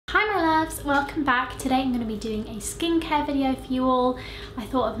loves, welcome back. Today I'm going to be doing a skincare video for you all. I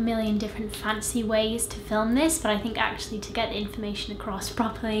thought of a million different fancy ways to film this, but I think actually to get the information across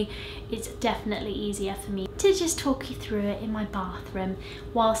properly, it's definitely easier for me to just talk you through it in my bathroom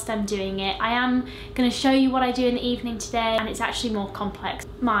whilst I'm doing it. I am going to show you what I do in the evening today, and it's actually more complex,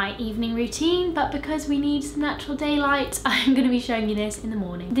 my evening routine, but because we need some natural daylight, I'm going to be showing you this in the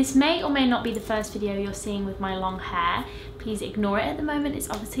morning. This may or may not be the first video you're seeing with my long hair. Please ignore it at the moment. It's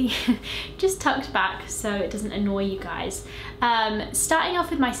obviously just tucked back so it doesn't annoy you guys. Starting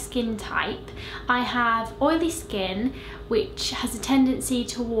off with my skin type, I have oily skin which has a tendency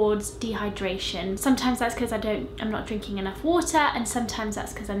towards dehydration. Sometimes that's because I'm not drinking enough water, and sometimes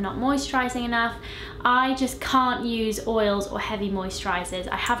that's because I'm not moisturizing enough. I just can't use oils or heavy moisturizers.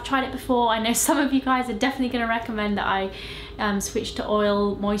 I have tried it before. I know some of you guys are definitely going to recommend that I switch to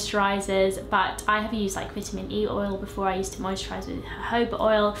oil moisturizers, but I have used like vitamin E oil before. I used to moisturize with jojoba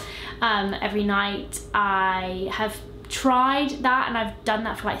oil every night. I have tried that and I've done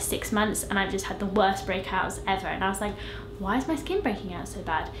that for like 6 months, and I've just had the worst breakouts ever, and I was like, why is my skin breaking out so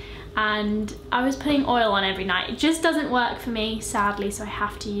bad? And I was putting oil on every night. It just doesn't work for me, sadly, so I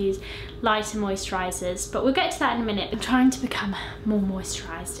have to use lighter moisturizers, but we'll get to that in a minute. I'm trying to become more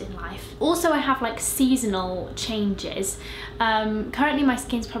moisturized in life. Also, I have like seasonal changes. Currently my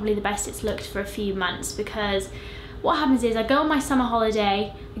skin's probably the best it's looked for a few months, because what happens is I go on my summer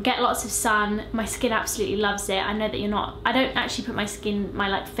holiday, I get lots of sun, my skin absolutely loves it. I know that I don't actually put my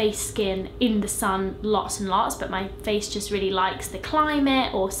like face skin in the sun lots and lots, but my face just really likes the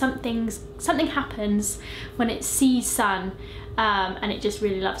climate, or something happens when it sees sun, and it just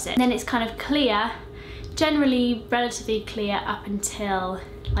really loves it. And then it's kind of clear, generally relatively clear up until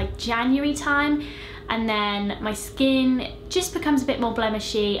like January time, and then my skin just becomes a bit more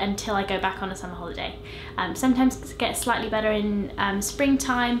blemishy until I go back on a summer holiday. Sometimes it gets slightly better in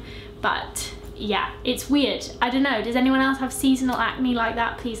springtime, but yeah, it's weird. I don't know, does anyone else have seasonal acne like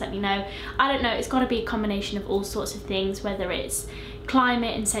that? Please let me know. I don't know, it's got to be a combination of all sorts of things, whether it's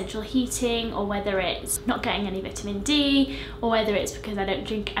climate and central heating, or whether it's not getting any vitamin D, or whether it's because I don't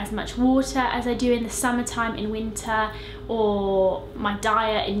drink as much water as I do in the summertime in winter, or my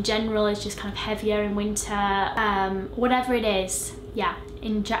diet in general is just kind of heavier in winter. Whatever it is, yeah,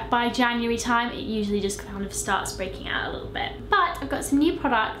 by January time it usually just kind of starts breaking out a little bit. But I've got some new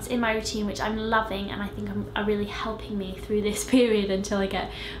products in my routine which I'm loving, and I think are really helping me through this period until I get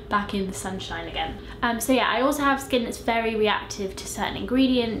back in the sunshine again. So yeah, I also have skin that's very reactive to certain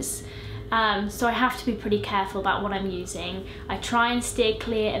ingredients, so I have to be pretty careful about what I'm using. I try and steer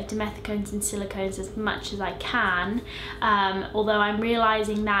clear of dimethicones and silicones as much as I can, although I'm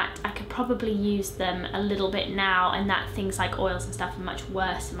realizing that I could probably use them a little bit now, and that things like oils and stuff are much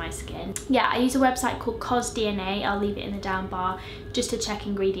worse in my skin. Yeah, I use a website called CosDNA, I'll leave it in the down bar, just to check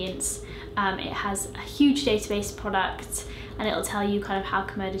ingredients. It has a huge database of products, and it'll tell you kind of how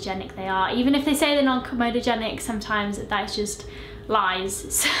comedogenic they are. Even if they say they're non-comedogenic, sometimes that's just lies.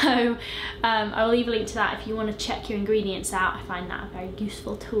 So I will leave a link to that if you want to check your ingredients out. I find that a very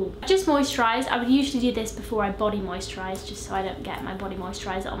useful tool. Just moisturize. I would usually do this before I body moisturize, just so I don't get my body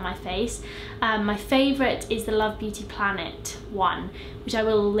moisturizer on my face. My favorite is the Love Beauty Planet one, which I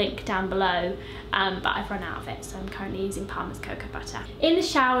will link down below, but I've run out of it, so I'm currently using Palmer's cocoa butter. In the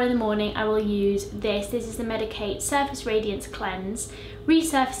shower in the morning I will use this. This is the Medicate Surface Radiance Cleanse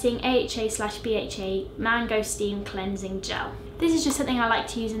Resurfacing AHA/BHA Mango Steam Cleansing Gel. This is just something I like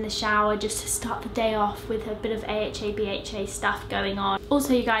to use in the shower just to start the day off with a bit of AHA, BHA stuff going on.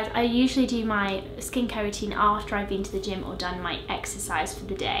 Also, you guys, I usually do my skincare routine after I've been to the gym or done my exercise for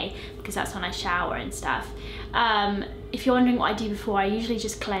the day, because that's when I shower and stuff. If you're wondering what I do before, I usually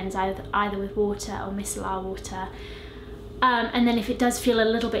just cleanse either with water or micellar water. And then if it does feel a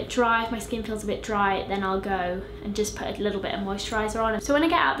little bit dry, if my skin feels a bit dry, then I'll go and just put a little bit of moisturizer on. So when I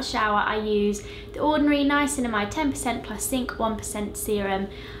get out of the shower, I use the ordinary Niacinamide 10% plus zinc 1% serum.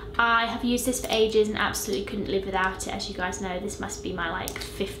 I have used this for ages and absolutely couldn't live without it. As you guys know, this must be my like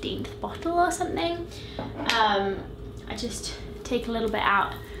 15th bottle or something. I just take a little bit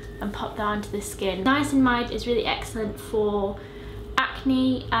out and pop that onto the skin. Niacinamide is really excellent for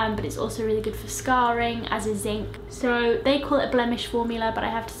acne, but it's also really good for scarring, as is zinc. So they call it a blemish formula, but I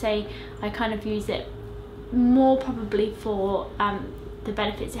have to say I kind of use it more probably for the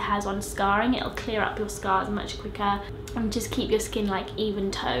benefits it has on scarring. It'll clear up your scars much quicker and just keep your skin like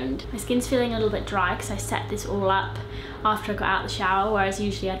even toned. My skin's feeling a little bit dry because I set this all up after I got out of the shower, whereas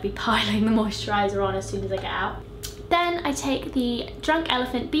usually I'd be piling the moisturizer on as soon as I get out. Then I take the Drunk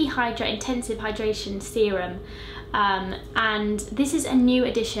Elephant Be Hydra Intensive Hydration Serum. and this is a new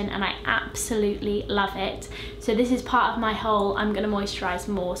addition and I absolutely love it. So this is part of my whole I'm gonna moisturize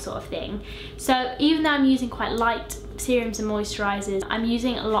more sort of thing. So even though I'm using quite light serums and moisturizers, I'm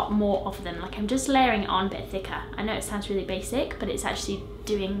using a lot more of them. Like I'm just layering it on a bit thicker. I know it sounds really basic, but it's actually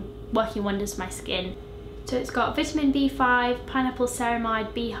working wonders for my skin. So it's got vitamin B5, pineapple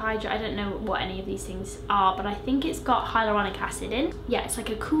ceramide, B hydra, I don't know what any of these things are, but I think it's got hyaluronic acid in. Yeah, it's like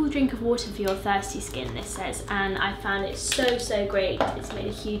a cool drink of water for your thirsty skin, this says, and I found it so great. It's made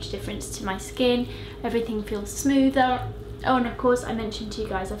a huge difference to my skin. Everything feels smoother. Oh, and of course I mentioned to you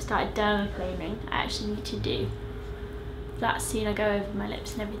guys I've started dermaplaning. I actually need to do that soon. I go over my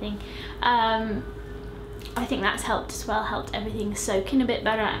lips and everything. I think that's helped as well, helped everything soak in a bit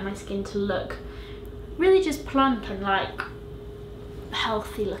better and my skin to look really just plump and like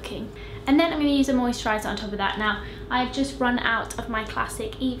healthy looking. And then I'm going to use a moisturiser on top of that. Now I've just run out of my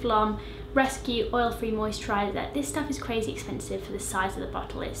classic Eve Lom Rescue Oil-Free Moisturiser. This stuff is crazy expensive for the size of the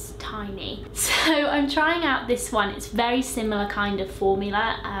bottle, it's tiny. So I'm trying out this one. It's very similar kind of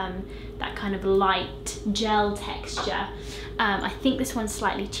formula, that kind of light gel texture. I think this one's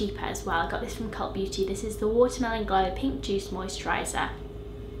slightly cheaper as well. I got this from Cult Beauty. This is the Watermelon Glow Pink Juice Moisturiser.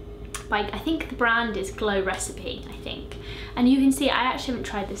 I think the brand is Glow Recipe, I think. And you can see, I actually haven't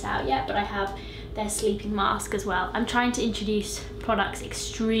tried this out yet, but I have their sleeping mask as well. I'm trying to introduce products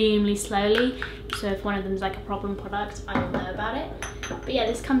extremely slowly, so if one of them is like a problem product, I will know about it. But yeah,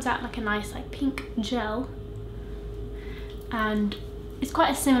 this comes out like a nice like pink gel, and it's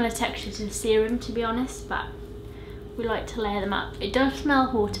quite a similar texture to the serum, to be honest, but we like to layer them up. It does smell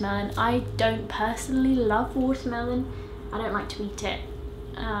of watermelon. I don't personally love watermelon. I don't like to eat it.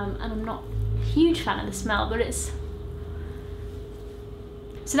 And I'm not a huge fan of the smell, but it's...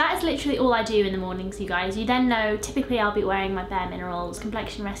 So that is literally all I do in the mornings, you guys. You then know, typically I'll be wearing my Bare Minerals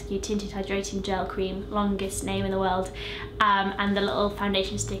Complexion Rescue Tinted Hydrating Gel Cream, longest name in the world, and the little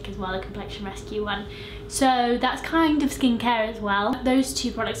foundation stick as well, a Complexion Rescue one. So that's kind of skincare as well. Those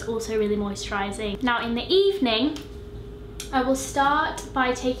two products also really moisturising. Now in the evening, I will start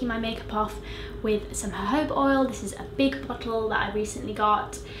by taking my makeup off with some jojoba oil. This is a big bottle that I recently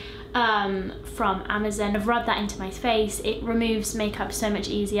got from Amazon. I've rubbed that into my face. It removes makeup so much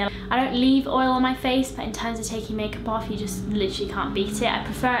easier. I don't leave oil on my face, but in terms of taking makeup off, you just literally can't beat it. I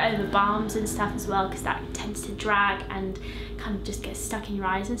prefer it over balms and stuff as well, because that tends to drag and kind of just get stuck in your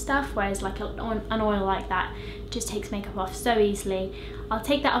eyes and stuff, whereas like an oil like that just takes makeup off so easily. I'll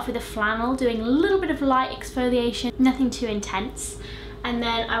take that off with a flannel, doing a little bit of light exfoliation, nothing too intense. And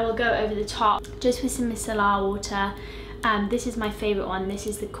then I will go over the top just with some micellar water. This is my favourite one. This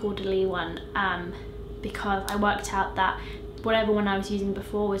is the Caudalie one, because I worked out that whatever one I was using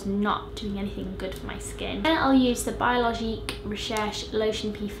before was not doing anything good for my skin. Then I'll use the Biologique Recherche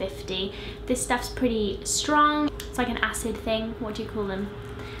Lotion P50. This stuff's pretty strong. It's like an acid thing. What do you call them?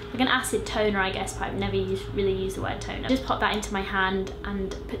 Like an acid toner, I guess, but I've never really used the word toner. Just pop that into my hand and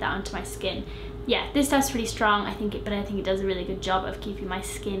put that onto my skin. Yeah, this stuff's pretty strong, but I think it does a really good job of keeping my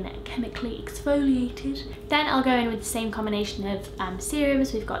skin chemically exfoliated. Then I'll go in with the same combination of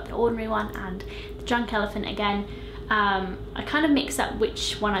serums. We've got the ordinary one and the Drunk Elephant again. I kind of mix up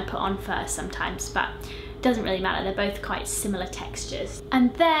which one I put on first sometimes, but it doesn't really matter. They're both quite similar textures.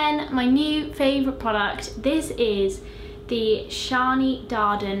 And then my new favourite product, this is the Shani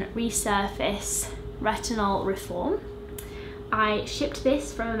Darden Resurface Retinol Reform. I shipped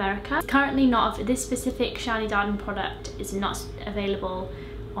this from America. Currently not, this specific Shani Darden product is not available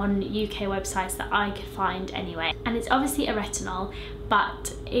on UK websites that I could find anyway. And it's obviously a retinol,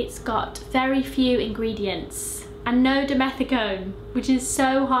 but it's got very few ingredients and no dimethicone, which is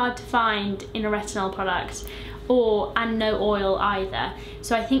so hard to find in a retinol product, and no oil either.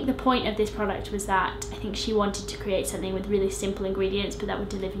 So I think the point of this product was that I think she wanted to create something with really simple ingredients, but that would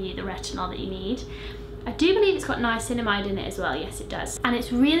deliver you the retinol that you need. I do believe it's got niacinamide in it as well. Yes, it does. And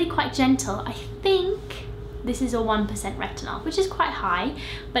it's really quite gentle. I think this is a 1% retinol, which is quite high,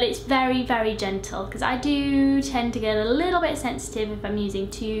 but it's very, very gentle, because I do tend to get a little bit sensitive if I'm using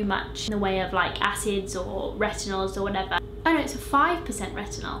too much in the way of like acids or retinols or whatever. Oh no, it's a 5%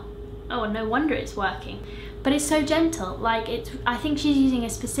 retinol. Oh, no wonder it's working. But it's so gentle. Like, I think she's using a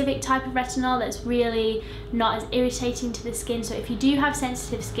specific type of retinol that's really not as irritating to the skin. So if you do have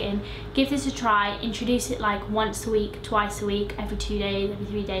sensitive skin, give this a try. Introduce it like once a week, twice a week, every 2 days, every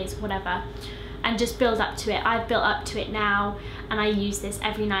 3 days, whatever, and just build up to it. I've built up to it now, and I use this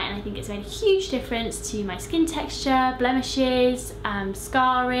every night, and I think it's made a huge difference to my skin texture, blemishes,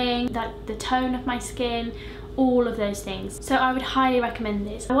 scarring, the tone of my skin, all of those things. So I would highly recommend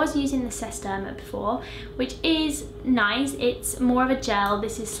this. I was using the Sesderma before, which is nice. It's more of a gel.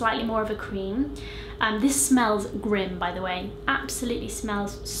 This is slightly more of a cream. This smells grim, by the way. Absolutely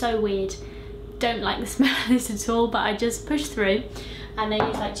smells so weird. Don't like the smell of this at all, but I just push through and I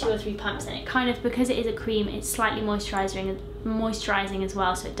use like 2 or 3 pumps, and it kind of, because it is a cream, it's slightly moisturizing as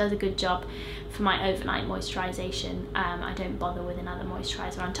well, so it does a good job for my overnight moisturization. I don't bother with another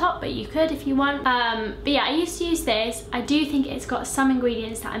moisturizer on top, but you could if you want. But yeah, I used to use this. I do think it's got some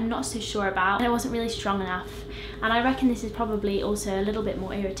ingredients that I'm not so sure about, and it wasn't really strong enough, and I reckon this is probably also a little bit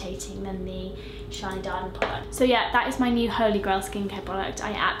more irritating than the Shine Darden product. So yeah, that is my new holy grail skincare product.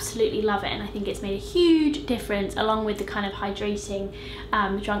 I absolutely love it, and I think it's made a huge difference, along with the kind of hydrating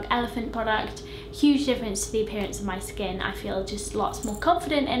Drunk Elephant product. Huge difference to the appearance of my skin. I feel just lots more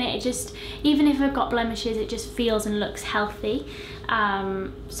confident in it. It just, even if I've got blemishes, it just feels and looks healthy.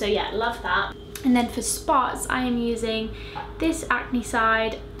 So yeah, love that. And then for spots, I am using this Acne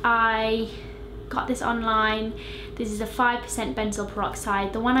Side. I got this online. This is a 5% benzoyl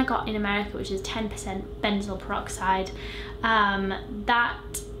peroxide. The one I got in America, which is 10% benzoyl peroxide, that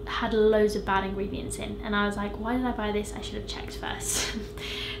had loads of bad ingredients in, and I was like, why did I buy this? I should have checked first.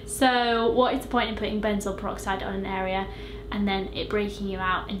 So what is the point in putting benzoyl peroxide on an area and then it breaking you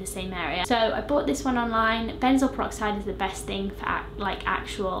out in the same area? So I bought this one online. Benzoyl peroxide is the best thing for like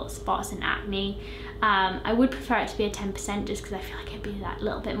actual spots and acne. I would prefer it to be a 10% just because I feel like it'd be that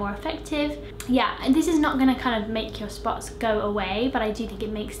little bit more effective. Yeah, and this is not going to kind of make your spots go away, but I do think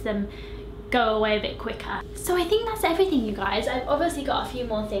it makes them go away a bit quicker. So I think that's everything, you guys. I've obviously got a few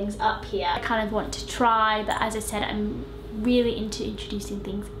more things up here I kind of want to try, but as I said, I'm really into introducing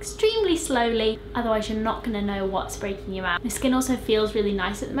things extremely slowly, otherwise you're not going to know what's breaking you out. My skin also feels really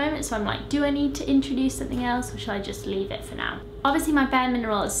nice at the moment, so I'm like, do I need to introduce something else, or should I just leave it for now? Obviously my Bare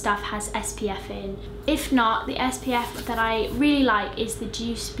Minerals stuff has SPF in. If not, the SPF that I really like is the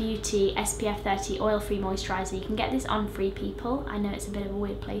Juice Beauty SPF 30 oil-free moisturizer. You can get this on Free People. I know it's a bit of a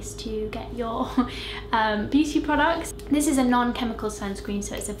weird place to get your beauty products. This is a non-chemical sunscreen,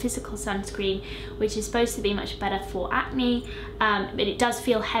 so it's a physical sunscreen, which is supposed to be much better for acne, but it does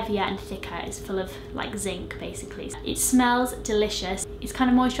feel heavier and thicker. It's full of like zinc, basically. It smells delicious. It's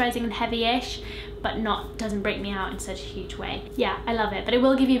kind of moisturizing and heavy-ish, but doesn't break me out in such a huge way. Yeah, I love it, but it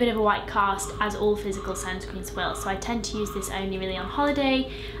will give you a bit of a white cast, as all physical sunscreens will. So I tend to use this only really on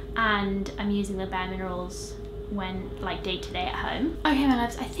holiday, and I'm using the Bare Minerals when like day to day at home. Okay my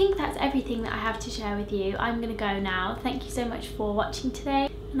loves, I think that's everything that I have to share with you. I'm gonna go now. Thank you so much for watching today,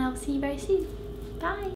 and I'll see you very soon. Bye.